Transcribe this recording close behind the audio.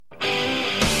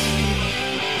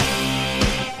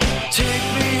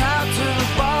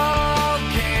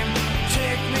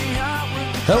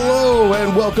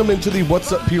welcome into the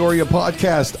What's Up Peoria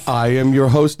podcast. I am your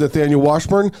host, Nathaniel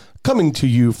Washburn, coming to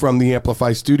you from the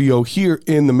Amplify studio here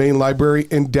in the main library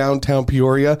in downtown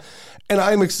Peoria. And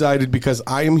I am excited because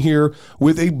I am here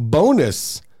with a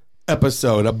bonus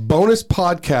episode, a bonus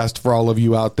podcast for all of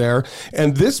you out there.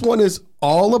 And this one is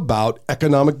all about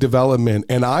economic development.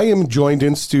 And I am joined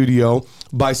in studio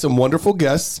by some wonderful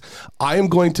guests. I am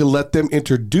going to let them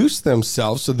introduce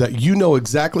themselves so that you know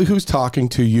exactly who's talking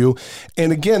to you.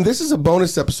 And again, this is a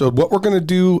bonus episode. What we're going to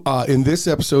do in this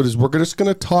episode is we're just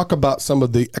going to talk about some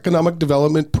of the economic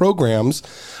development programs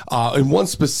in one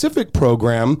specific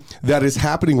program that is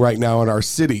happening right now in our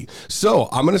city. So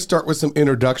I'm going to start with some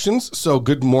introductions. So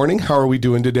good morning. How are we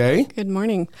doing today? Good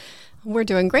morning. We're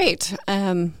doing great.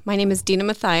 My name is Dina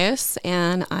Mathias,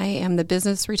 and I am the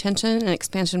Business Retention and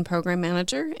Expansion Program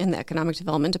Manager in the Economic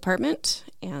Development Department.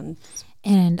 And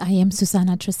I am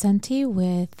Susana Trasente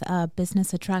with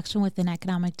Business Attraction within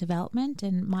Economic Development,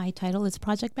 and my title is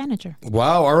Project Manager.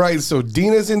 Wow. All right. So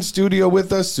Dina's in studio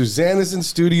with us. Susanna's in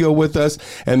studio with us,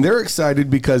 and they're excited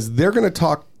because they're going to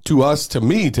talk to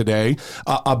me today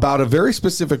about a very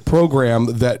specific program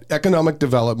that economic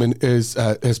development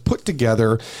has put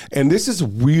together. And this is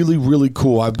really, really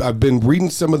cool. I've been reading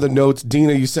some of the notes.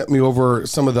 Dina, you sent me over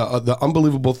some of the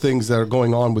unbelievable things that are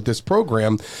going on with this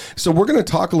program. So we're going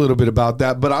to talk a little bit about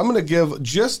that, but I'm going to give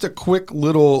just a quick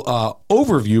little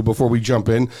overview before we jump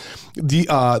in.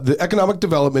 The Economic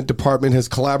Development Department has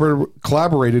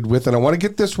collaborated with, and I want to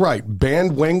get this right,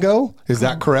 Bandwango. Is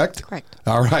that correct? Correct.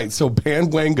 All right. So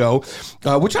Bandwango,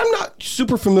 which I'm not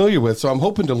super familiar with, so I'm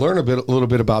hoping to learn a little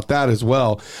bit about that as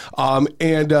well.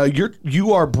 And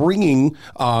you are bringing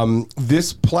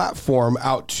this platform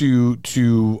out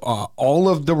to all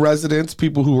of the residents,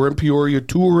 people who are in Peoria,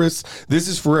 tourists. This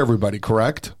is for everybody,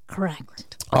 correct? Correct.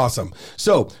 Awesome.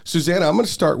 So, Susanna, I'm going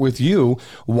to start with you.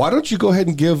 Why don't you go ahead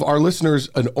and give our listeners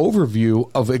an overview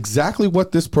of exactly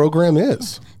what this program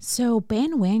is? So,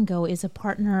 Bandwango is a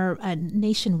partner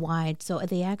nationwide. So,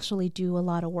 they actually do a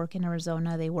lot of work in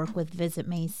Arizona. They work with Visit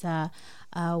Mesa.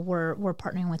 We're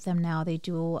partnering with them now. They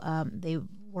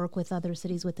work with other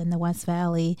cities within the West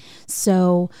Valley.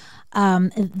 So,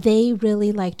 they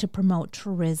really like to promote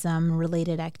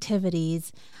tourism-related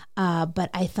activities. But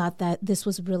I thought that this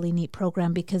was a really neat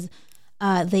program because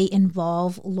they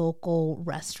involve local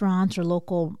restaurants or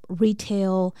local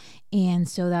retail. And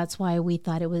so that's why we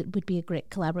thought it would be a great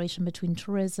collaboration between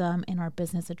tourism and our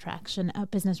business retention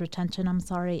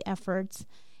efforts.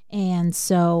 And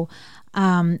so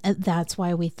that's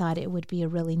why we thought it would be a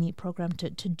really neat program to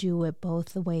do it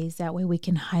both ways. That way we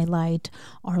can highlight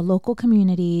our local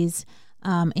communities,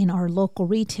 in our local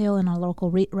retail and our local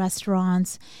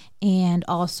restaurants, and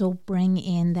also bring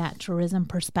in that tourism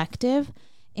perspective.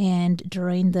 And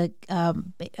during the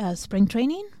spring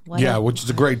training, which is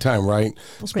a great time, right?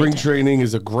 Spring training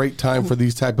is a great time for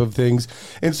these type of things.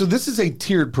 And so this is a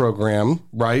tiered program,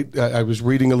 right? I was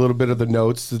reading a little bit of the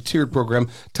notes, the tiered program.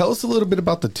 Tell us a little bit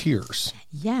about the tiers.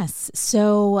 Yes.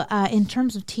 So in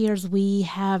terms of tiers, we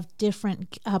have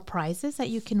different prizes that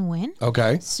you can win.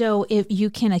 Okay. So if you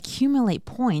can accumulate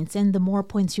points, and the more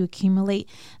points you accumulate,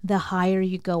 the higher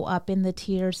you go up in the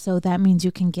tier. So that means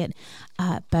you can get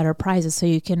better prizes. So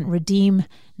you can redeem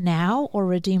now or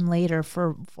redeem later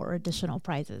for additional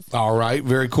prizes. All right.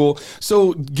 Very cool.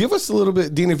 So give us a little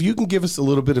bit, Dina, if you can give us a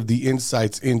little bit of the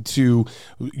insights into,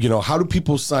 how do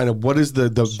people sign up? What is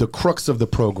the crux of the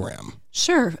program?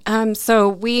 Sure. So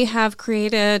we have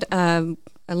created a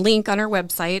link on our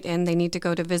website, and they need to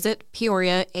go to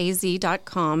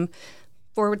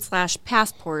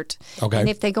visitpeoriaz.com/passport. Okay. And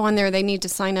if they go on there, they need to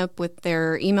sign up with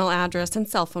their email address and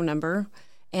cell phone number.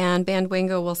 And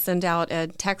Bandwango will send out a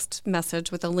text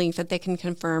message with a link that they can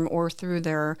confirm, or through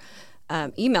their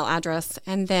email address.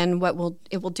 And then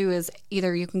it will do is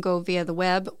either you can go via the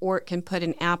web, or it can put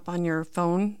an app on your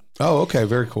phone. Oh, okay.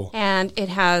 Very cool. And it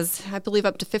has, I believe,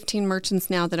 up to 15 merchants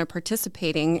now that are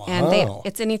participating. Wow. And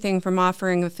it's anything from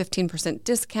offering a 15%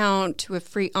 discount to a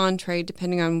free entree,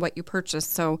 depending on what you purchase.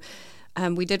 So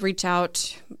we did reach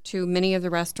out to many of the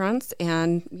restaurants,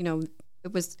 and,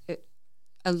 it was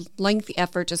a lengthy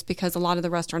effort just because a lot of the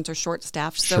restaurants are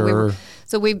short-staffed. Sure.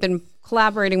 So we've been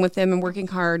collaborating with them and working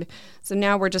hard. So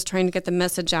now we're just trying to get the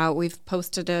message out. We've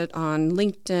posted it on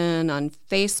LinkedIn, on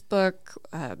Facebook,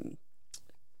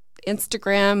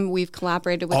 Instagram. We've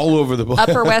collaborated with all over the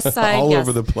Upper West Side. all yes.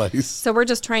 over the place. So we're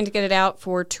just trying to get it out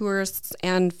for tourists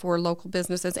and for local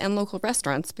businesses and local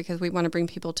restaurants, because we want to bring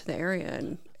people to the area.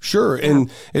 And sure. Yeah.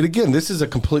 And again, this is a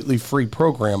completely free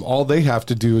program. All they have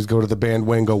to do is go to the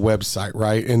Bandwango website,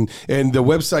 right? And the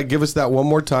website, give us that one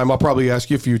more time. I'll probably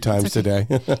ask you a few times today.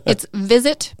 It's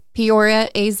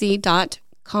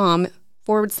visitpeoriaz.com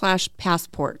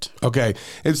 /passport. Okay.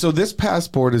 And so this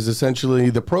passport is essentially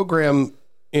the program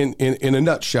in a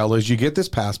nutshell is you get this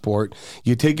passport,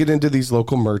 you take it into these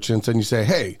local merchants and you say,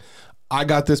 hey, I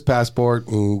got this passport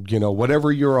and,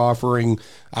 whatever you're offering,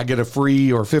 I get a free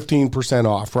or 15%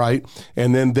 off, right?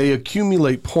 And then they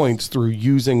accumulate points through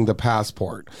using the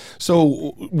passport.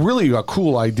 So really a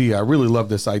cool idea. I really love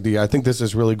this idea. I think this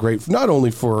is really great, not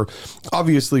only for,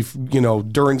 obviously,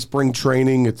 during spring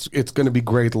training, it's going to be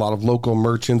great, a lot of local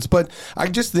merchants, but I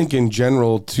just think in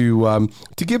general to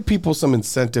give people some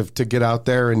incentive to get out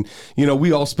there and,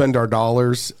 we all spend our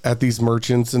dollars at these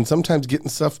merchants and sometimes getting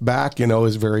stuff back,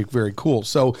 is very, very cool.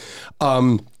 So,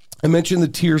 I mentioned the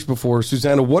tiers before.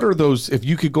 Susana, what are those, if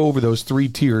you could go over those 3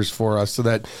 tiers for us so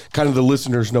that kind of the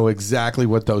listeners know exactly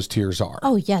what those tiers are?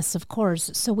 Oh, yes, of course.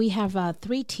 So we have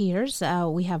 3 tiers.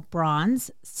 We have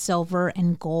bronze, silver,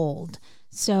 and gold.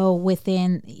 So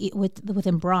within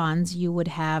bronze, you would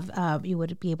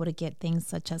be able to get things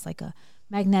such as like a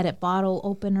magnetic bottle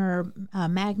opener,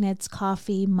 magnets,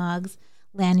 coffee, mugs,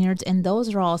 lanyards, and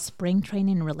those are all spring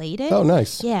training related. Oh,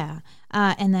 nice. Yeah.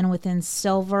 And then within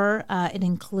silver, it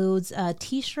includes a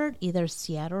T-shirt, either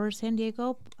Seattle or San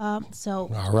Diego. All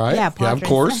right. Yeah, of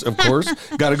course.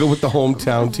 Got to go with the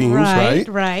hometown teams, right?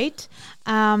 Right.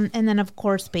 And then, of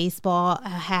course, baseball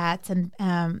hats and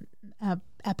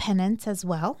pennants as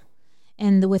well.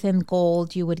 And within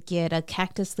gold, you would get a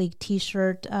Cactus League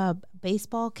T-shirt,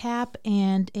 baseball cap,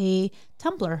 and a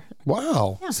tumbler.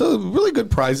 Wow. Yeah. So really good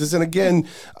prizes. And again,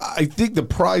 I think the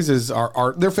prizes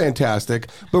are they're fantastic,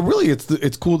 but really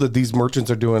it's cool that these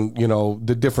merchants are doing,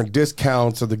 the different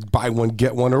discounts or the buy one,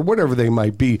 get one or whatever they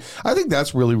might be. I think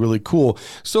that's really, really cool.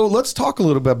 So let's talk a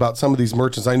little bit about some of these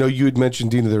merchants. I know you had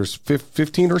mentioned, Dina, there's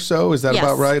 15 or so. Is that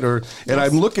about right? And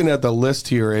I'm looking at the list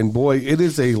here and boy, it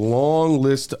is a long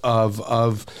list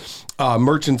of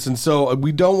merchants. And so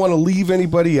we don't want to leave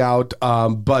anybody out,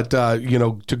 but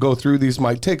to go through these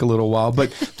might take a little while.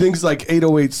 But things like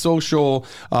 808 Social,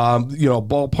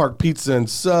 Ballpark Pizza and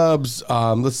Subs,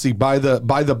 let's see, by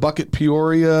the Bucket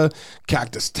Peoria,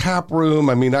 Cactus Tap Room.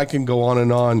 I mean, I can go on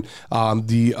and on.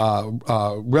 The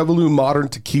Revolute Modern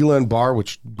Tequila and Bar,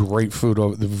 which great food,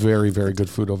 very, very good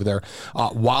food over there.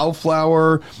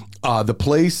 Wildflower, The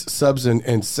Place, Subs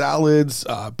and Salads,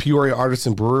 Peoria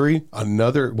Artisan Brewery,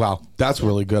 wow, that's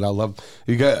really good. I love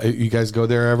you guys go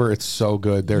there ever? It's so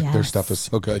good. Their stuff is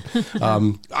so good.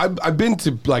 I've been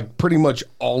to like pretty much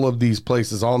all of these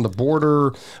places on the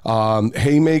border,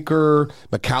 Haymaker,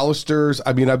 McAllister's.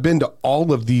 I mean, I've been to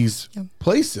all of these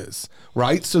places,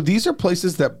 right? So these are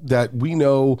places that we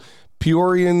know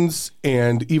Peorians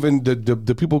and even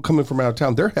the people coming from out of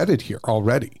town, they're headed here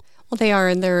already. Well, they are,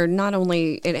 and they're not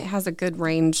only, it has a good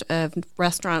range of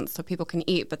restaurants so people can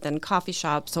eat, but then coffee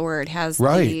shops, or it has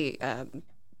the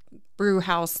brew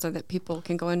house so that people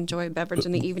can go enjoy a beverage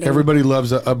in the evening. Everybody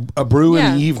loves a brew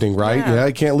in the evening, right? Yeah,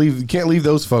 I can't leave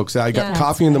those folks. I got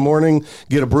coffee in the morning,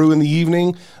 get a brew in the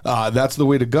evening. That's the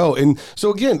way to go. And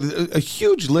so again, a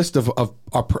huge list of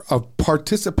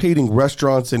participating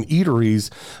restaurants and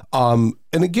eateries.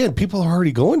 And again, people are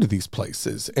already going to these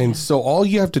places. And so all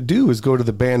you have to do is go to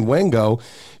the Bandwango.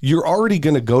 You're already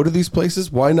going to go to these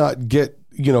places. Why not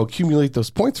accumulate those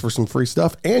points for some free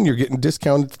stuff, and you're getting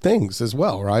discounted things as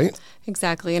well, right?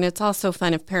 Exactly. And it's also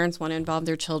fun if parents want to involve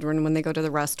their children when they go to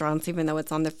the restaurants, even though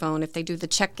it's on their phone. If they do the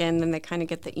check-in, then they kind of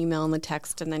get the email and the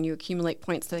text, and then you accumulate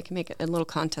points so they can make it a little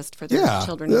contest for their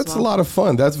children as well. That's a lot of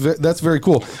fun. That's very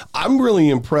cool. I'm really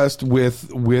impressed with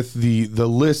the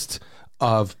list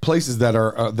of places that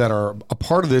are a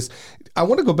part of this. I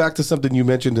want to go back to something you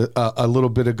mentioned a little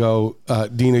bit ago,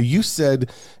 Dina. You said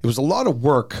it was a lot of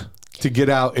work to get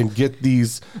out and get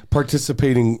these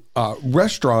participating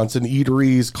restaurants and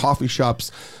eateries, coffee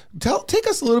shops. Take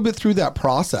us a little bit through that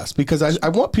process, because I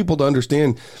want people to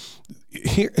understand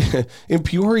here in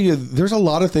Peoria, there's a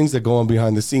lot of things that go on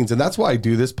behind the scenes. And that's why I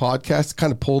do this podcast, to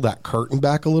kind of pull that curtain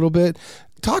back a little bit.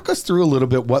 Talk us through a little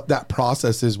bit what that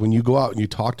process is when you go out and you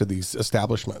talk to these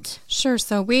establishments. Sure.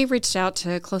 So we reached out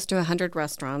to close to 100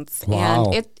 restaurants.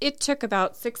 Wow. And it took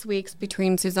about 6 weeks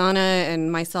between Susana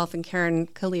and myself and Karen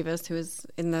Kalivas, who is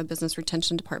in the business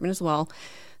retention department as well.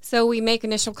 So we make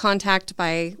initial contact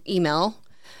by email,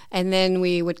 and then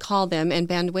we would call them. And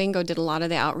Bandwango did a lot of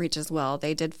the outreach as well.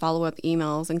 They did follow-up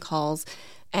emails and calls.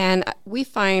 And we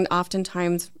find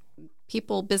oftentimes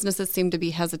businesses seem to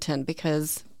be hesitant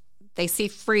because they see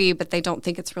free, but they don't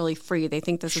think it's really free. They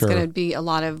think this is going to be a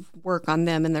lot of work on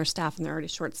them and their staff, and they're already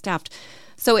short-staffed.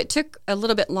 So it took a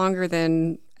little bit longer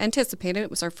than anticipated. It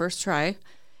was our first try.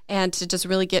 and to just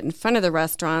really get in front of the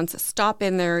restaurants, stop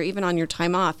in there even on your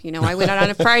time off. You know, I went out on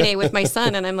a Friday with my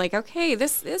son, and I'm like, okay,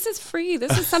 this is free.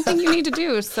 This is something you need to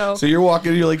do. So you're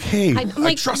walking, you're like, hey,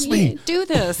 trust me. Do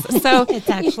this. So it's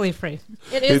actually free.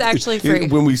 It is actually free.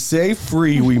 When we say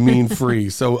free, we mean free.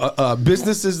 So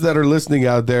businesses that are listening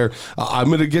out there, I'm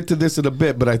going to get to this in a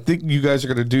bit, but I think you guys are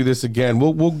going to do this again.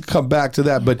 We'll come back to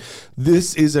that, but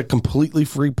this is a completely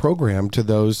free program to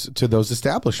those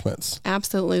establishments.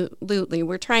 Absolutely.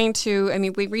 We're trying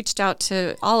to, we reached out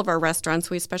to all of our restaurants.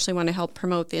 We especially want to help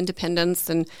promote the independents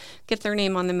and get their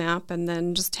name on the map, and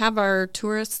then just have our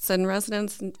tourists and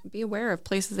residents be aware of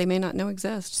places they may not know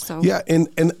exist. So yeah, and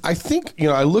I think,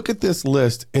 I look at this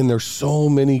list and there's so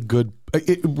many good.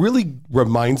 It really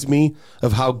reminds me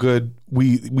of how good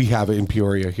we have it in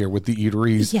Peoria here with the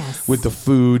eateries, yes, with the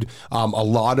food, a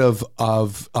lot of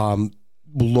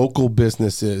local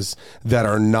businesses that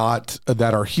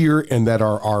are here and that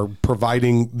are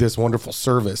providing this wonderful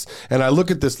service. And I look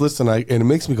at this list and it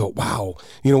makes me go, wow,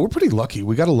 we're pretty lucky.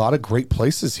 We got a lot of great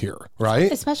places here,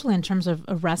 right? Especially in terms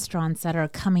of restaurants that are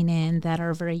coming in that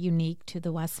are very unique to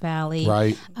the West Valley.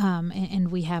 Right.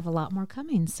 And we have a lot more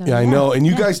coming. So yeah, I know. And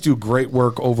you guys do great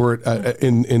work over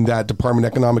in that Department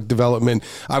of Economic Development.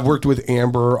 I've worked with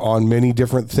Amber on many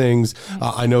different things.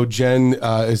 I know Jen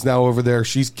is now over there.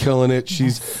 She's killing it.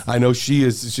 I know she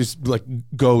is just like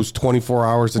goes 24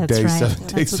 hours a day, 7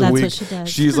 days a week.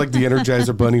 She's like the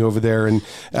Energizer Bunny over there.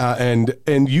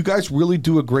 And you guys really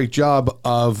do a great job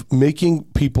of making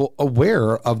people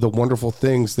aware of the wonderful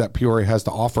things that Peoria has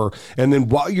to offer. And then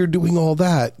while you're doing all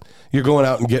that, you're going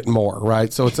out and getting more,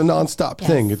 right? So it's a nonstop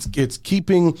thing. It's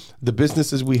keeping the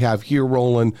businesses we have here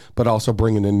rolling, but also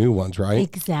bringing in new ones, right?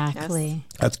 Exactly. Yes.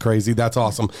 That's crazy. That's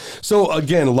awesome. So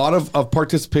again, a lot of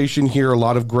participation here, a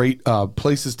lot of great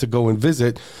places to go and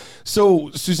visit. So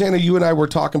Susana, you and I were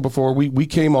talking before we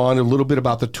came on a little bit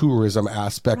about the tourism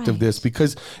aspect of this,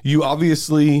 because you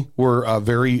obviously were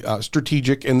very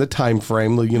strategic in the time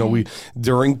frame. We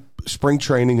during spring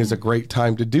training is a great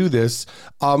time to do this.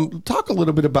 Talk a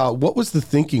little bit about what was the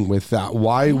thinking with that?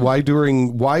 Why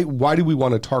do we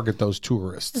want to target those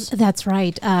tourists? That's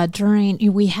right.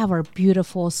 We have our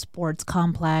beautiful sports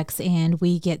complex, and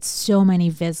we get so many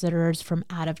visitors from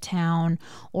out of town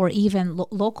or even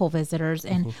local visitors,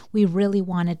 and we really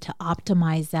wanted to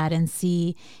optimize that and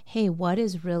see, hey, what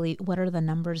are the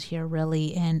numbers here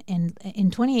really? And in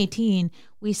 2018,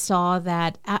 we saw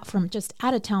that from just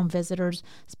out-of-town visitors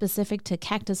specific to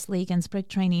Cactus League and spring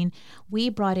training, we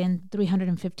brought in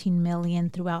 $315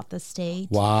 million throughout the state.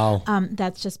 Wow.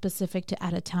 That's just specific to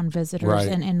out-of-town visitors, right,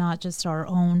 and not just our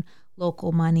own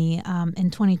local money. In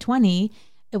 2020,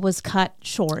 it was cut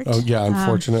short. Oh, yeah,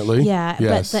 unfortunately.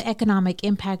 But the economic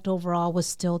impact overall was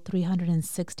still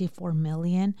 $364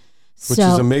 million. Which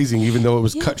is amazing, even though it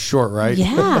was cut short, right?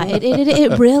 Yeah,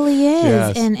 it really is.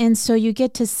 Yes. And so you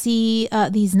get to see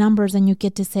these numbers, and you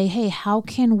get to say, hey, how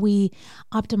can we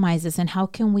optimize this, and how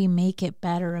can we make it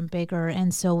better and bigger?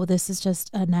 And so this is just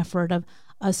an effort of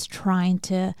us trying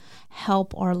to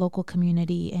help our local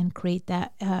community and create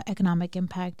that economic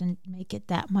impact and make it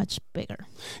that much bigger.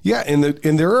 Yeah,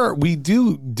 we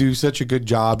do such a good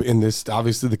job in this.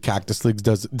 Obviously, the Cactus League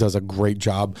does a great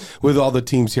job with all the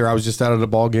teams here. I was just out at a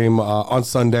ball game on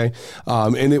Sunday,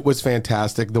 and it was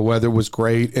fantastic. The weather was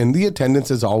great, and the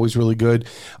attendance is always really good.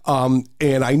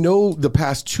 And I know the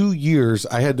past 2 years,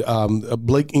 I had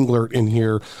Blake Englert in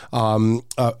here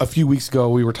a few weeks ago.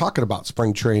 We were talking about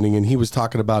spring training, and he was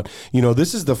talking about,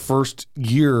 this is the first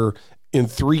year in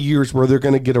 3 years where they're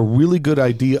going to get a really good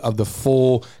idea of the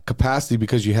full capacity,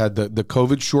 because you had the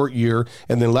COVID short year,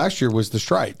 and then last year was the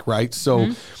strike, right?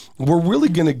 So we're really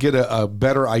going to get a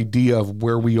better idea of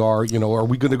where we are. Are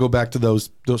we going to go back to those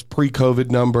pre-COVID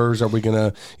numbers? Are we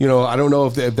going to, I don't know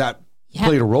if that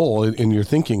played a role in your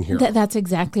thinking here. That's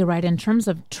exactly right. In terms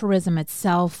of tourism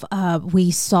itself, we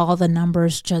saw the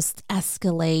numbers just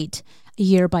escalate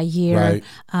year by year. Right.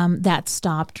 That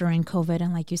stopped during COVID,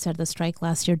 and like you said, the strike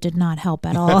last year did not help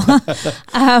at all.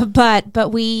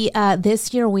 But we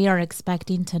this year we are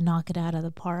expecting to knock it out of the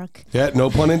park. Yeah,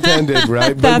 no pun intended,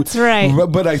 right? That's right.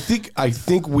 But I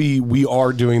think we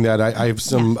are doing that. I have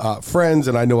some friends,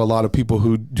 and I know a lot of people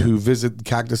who visit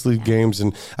Cactus League games,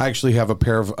 and I actually have a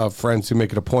pair of friends who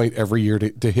make it a point every year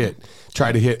to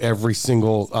try to hit every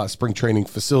single spring training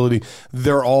facility.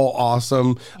 They're all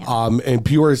awesome, and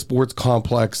Peoria Sports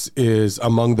Complex is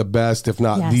among the best, if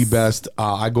not the best.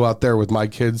 I go out there with my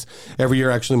kids every year.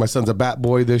 Actually, my son's a bat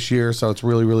boy this year, so it's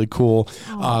really, really cool.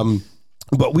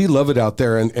 But we love it out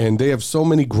there, and they have so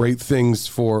many great things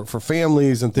for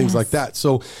families and things like that.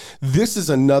 So this is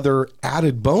another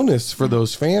added bonus for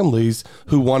those families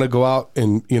who want to go out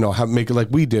and, make it like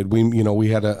we did. We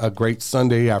had a great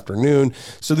Sunday afternoon.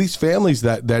 So these families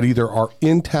that either are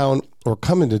in town or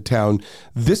come into town,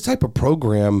 this type of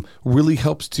program really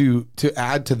helps to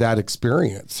add to that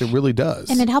experience. It really does.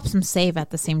 And it helps them save at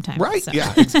the same time. Right, so.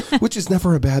 yeah, which is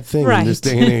never a bad thing in this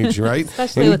day and age, right?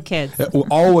 Especially with kids.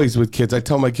 Always with kids. I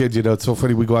tell my kids, it's so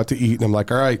funny, we go out to eat, and I'm like,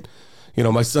 all right,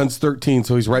 my son's 13,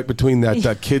 so he's right between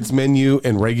that kids menu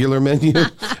and regular menu.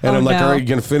 And I'm like, all right, you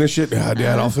going to finish it? Dad,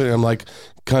 I'll finish. I'm like,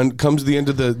 comes the end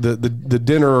of the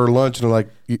dinner or lunch, and I'm like,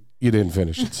 you didn't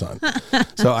finish it, son.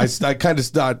 So I kind of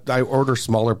start. I order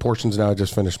smaller portions now. I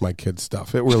just finish my kids'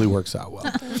 stuff. It really works out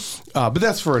well. But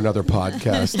that's for another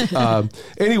podcast.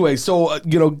 Anyway, so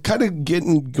kind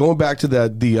of going back to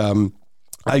the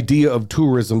idea of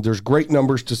tourism. There's great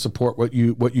numbers to support what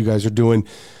you guys are doing.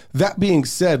 That being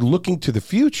said, looking to the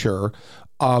future,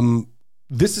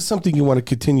 this is something you want to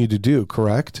continue to do,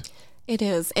 correct? It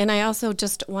is. And I also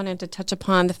just wanted to touch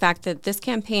upon the fact that this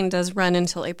campaign does run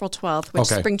until April 12th, which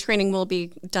spring training will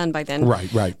be done by then.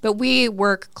 Right. But we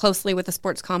work closely with the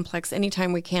sports complex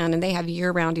anytime we can, and they have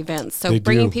year-round events. So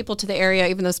bringing people to the area,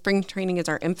 even though spring training is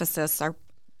our emphasis,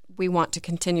 we want to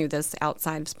continue this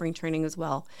outside of spring training as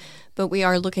well. But we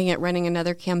are looking at running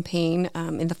another campaign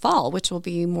in the fall, which will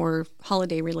be more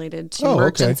holiday related to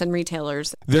merchants and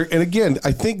retailers. And again,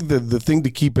 I think the thing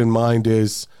to keep in mind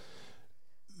is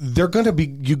they're going to be,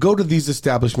 you go to these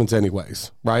establishments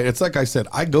anyways, right? It's like I said,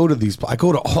 I go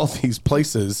to all these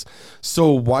places.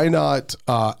 So why not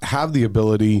have the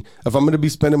ability, if I'm going to be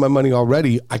spending my money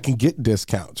already, I can get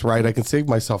discounts, right? I can save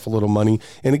myself a little money.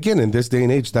 And again, in this day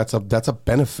and age, that's a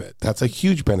benefit. That's a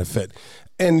huge benefit.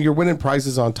 And you're winning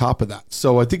prizes on top of that.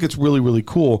 So I think it's really, really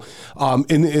cool. And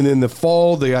in the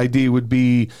fall, the idea would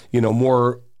be,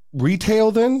 more retail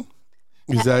then?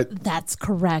 That's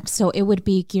correct. So it would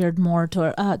be geared more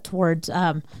towards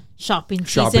shopping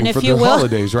season, for if you the will.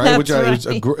 Holidays, right? Which is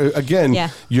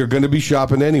again, you're going to be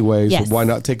shopping anyways. Yes. Why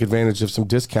not take advantage of some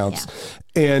discounts?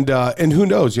 Yeah. And who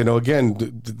knows?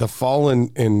 Again, the fall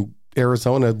in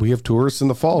Arizona, we have tourists in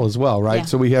the fall as well, right? Yeah.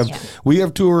 So we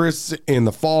have tourists in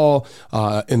the fall,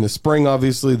 in the spring,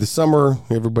 obviously, the summer.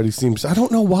 Everybody seems, I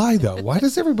don't know why though. Why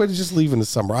does everybody just leave in the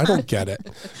summer? I don't get it.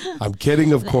 I'm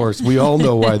kidding, of course. We all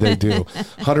know why they do.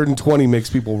 120 makes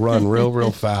people run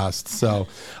real fast. So,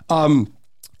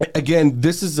 again,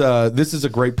 this is a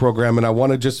great program, and I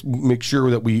want to just make sure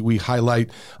that we highlight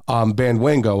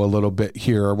Bandwango a little bit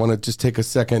here. I want to just take a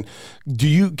second.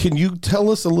 Can you tell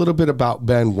us a little bit about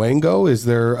Bandwango? Is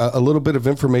there a little bit of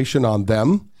information on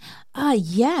them?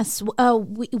 Yes.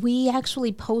 We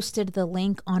actually posted the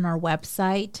link on our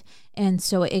website, and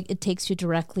so it takes you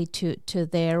directly to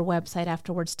their website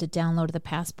afterwards to download the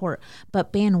passport.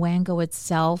 But Bandwango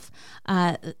itself,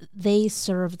 they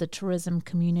serve the tourism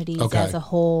communities as a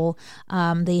whole.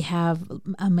 They have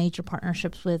major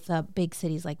partnerships with big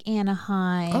cities like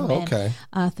Anaheim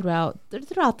and throughout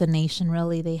the nation,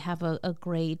 really. They have a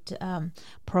great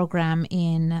program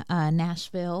in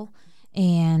Nashville.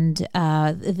 And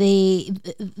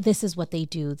this is what they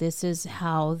do. This is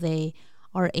how they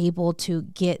are able to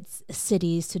get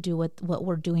cities to do what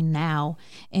we're doing now,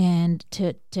 and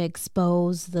to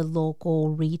expose the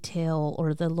local retail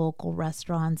or the local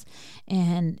restaurants,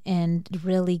 and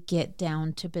really get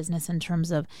down to business in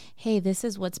terms of, hey, this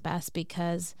is what's best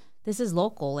because this is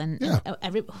local, and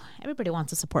everybody wants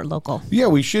to support local. Yeah,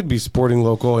 we should be supporting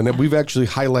local, and we've actually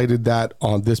highlighted that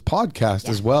on this podcast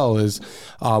as well. Is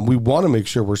we want to make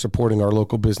sure we're supporting our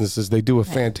local businesses. They do a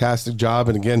fantastic job,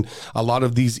 and again, a lot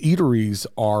of these eateries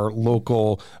are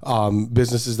local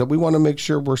businesses that we want to make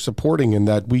sure we're supporting, and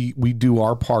that we do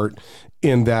our part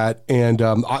in that. And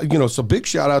so big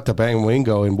shout out to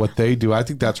Bandwango and what they do. I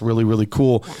think that's really, really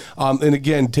cool. And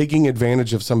again, taking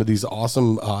advantage of some of these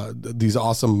awesome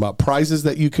prizes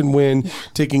that you can win,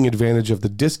 taking advantage of the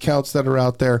discounts that are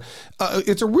out there.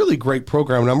 It's a really great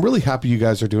program, and I'm really happy you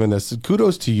guys are doing this.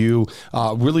 Kudos to you.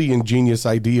 Really ingenious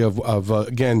idea of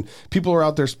again, people are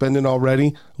out there spending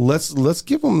already. Let's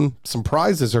give them some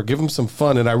prizes or give them some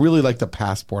fun. And I really like the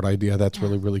passport idea. That's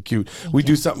really, really cute. We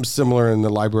do something similar in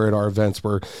the library at our events. events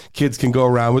where kids can go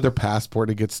around with their passport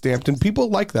and get stamped, and people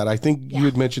like that. I think you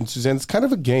had mentioned, Suzanne, it's kind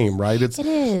of a game, right? It is.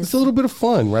 It's a little bit of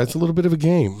fun, right? It's a little bit of a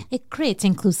game. It creates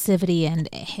inclusivity and,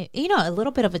 a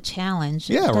little bit of a challenge.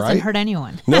 Yeah, it doesn't hurt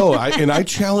anyone. No, I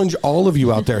challenge all of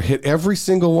you out there. Hit every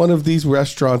single one of these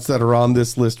restaurants that are on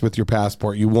this list with your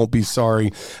passport. You won't be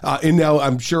sorry. And now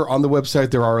I'm sure on the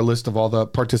website there are a list of all the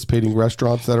participating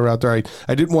restaurants that are out there.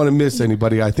 I didn't want to miss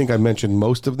anybody. I think I mentioned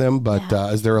most of them, but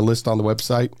is there a list on the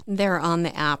website? They're on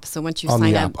the app. So once you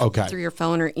sign up through your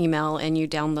phone or email and you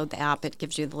download the app, it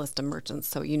gives you the list of merchants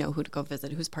so you know who to go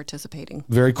visit, who's participating.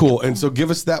 Very cool. And so give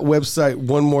us that website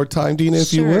one more time, Dina,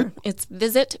 if you would. It's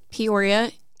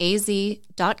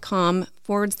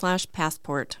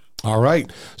visitpeoriaaz.com/passport. All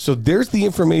right. So there's the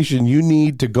information you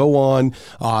need to go on.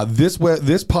 This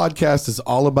podcast is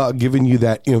all about giving you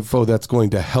that info that's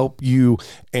going to help you.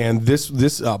 And this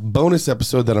bonus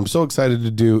episode that I'm so excited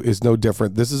to do is no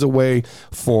different. This is a way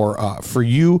for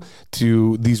you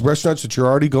to these restaurants that you're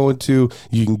already going to.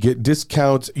 You can get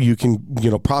discounts. You can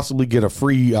possibly get a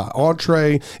free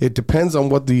entree. It depends on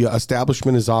what the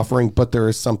establishment is offering, but there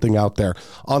is something out there.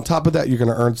 On top of that, you're going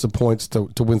to earn some points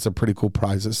to win some pretty cool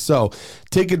prizes. So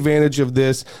take advantage of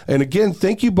this. And again,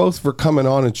 thank you both for coming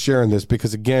on and sharing this,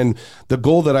 because again, the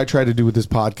goal that I try to do with this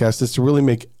podcast is to really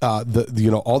make all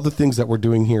the things that we're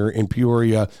doing here in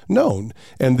Peoria known.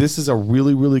 And this is a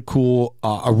really cool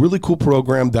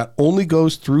program that only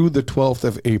goes through the 12th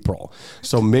of April.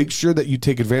 So make sure that you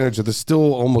take advantage of this.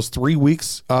 Still almost 3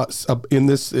 weeks left in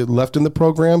the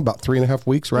program, about 3.5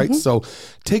 weeks, right? Mm-hmm. So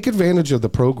take advantage of the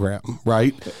program,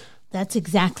 right? That's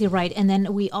exactly right. And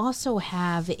then we also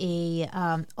have a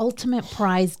ultimate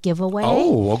prize giveaway.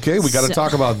 Oh, okay. We got to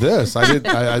talk about this. I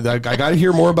got to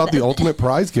hear more about the ultimate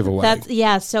prize giveaway.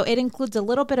 So it includes a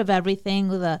little bit of everything.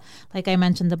 Like I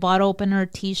mentioned, the bottle opener,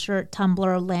 T-shirt,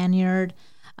 tumbler, lanyard,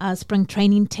 spring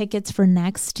training tickets for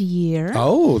next year.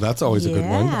 Oh, that's always a good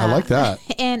one. I like that.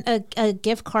 And a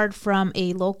gift card from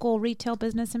a local retail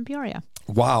business in Peoria.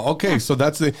 Wow. Okay. So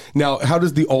now how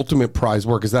does the ultimate prize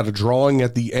work? Is that a drawing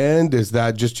at the end? Is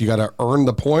that just you got to earn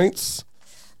the points?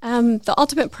 The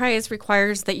ultimate prize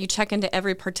requires that you check into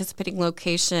every participating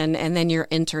location, and then you're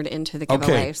entered into the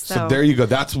giveaway. Okay, so there you go.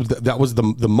 That was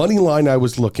the money line I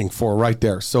was looking for right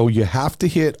there. So you have to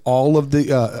hit all of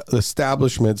the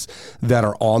establishments that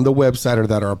are on the website or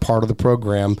that are a part of the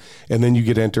program, and then you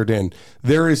get entered in.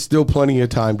 There is still plenty of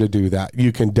time to do that.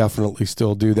 You can definitely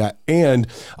still do that. And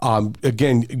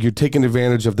again, you're taking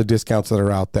advantage of the discounts that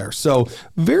are out there. So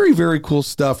very, very cool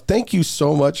stuff. Thank you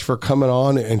so much for coming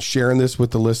on and sharing this with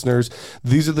the listeners.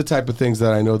 These are the type of things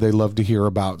that I know they love to hear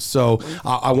about. So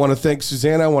I want to thank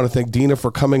Susanna. I want to thank Dina for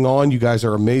coming on. You guys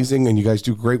are amazing, and you guys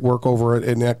do great work over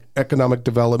at Economic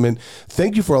Development.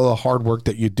 Thank you for all the hard work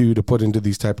that you do to put into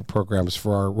these type of programs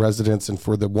for our residents and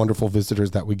for the wonderful visitors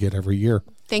that we get every year.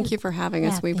 Thank you for having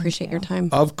us. We appreciate your time.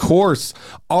 Of course.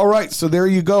 All right. So there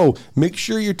you go. Make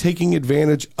sure you're taking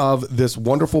advantage of this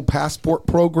wonderful passport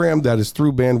program that is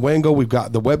through Bandwango. We've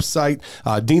got the website.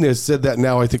 Dina has said that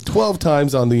now, I think 12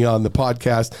 times on the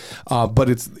podcast, but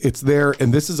it's there.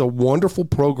 And this is a wonderful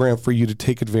program for you to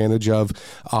take advantage of.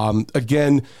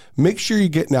 Again, make sure you're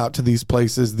getting out to these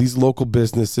places, these local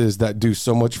businesses that do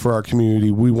so much for our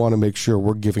community. We want to make sure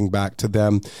we're giving back to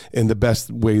them in the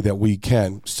best way that we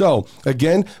can. So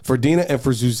again, for Dina and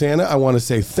for Susanna, I want to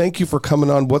say thank you for coming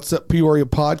on What's Up Peoria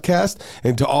podcast.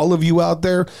 And to all of you out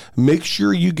there, make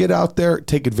sure you get out there,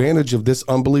 take advantage of this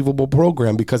unbelievable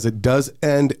program, because it does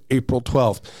end April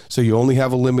 12th. So you only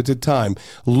have a limited time.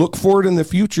 Look for it in the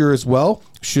future as well.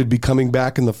 Should be coming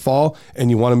back in the fall,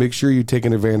 and you want to make sure you're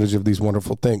taking advantage of these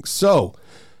wonderful things. So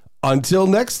until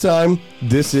next time,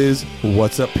 this is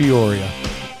What's Up Peoria.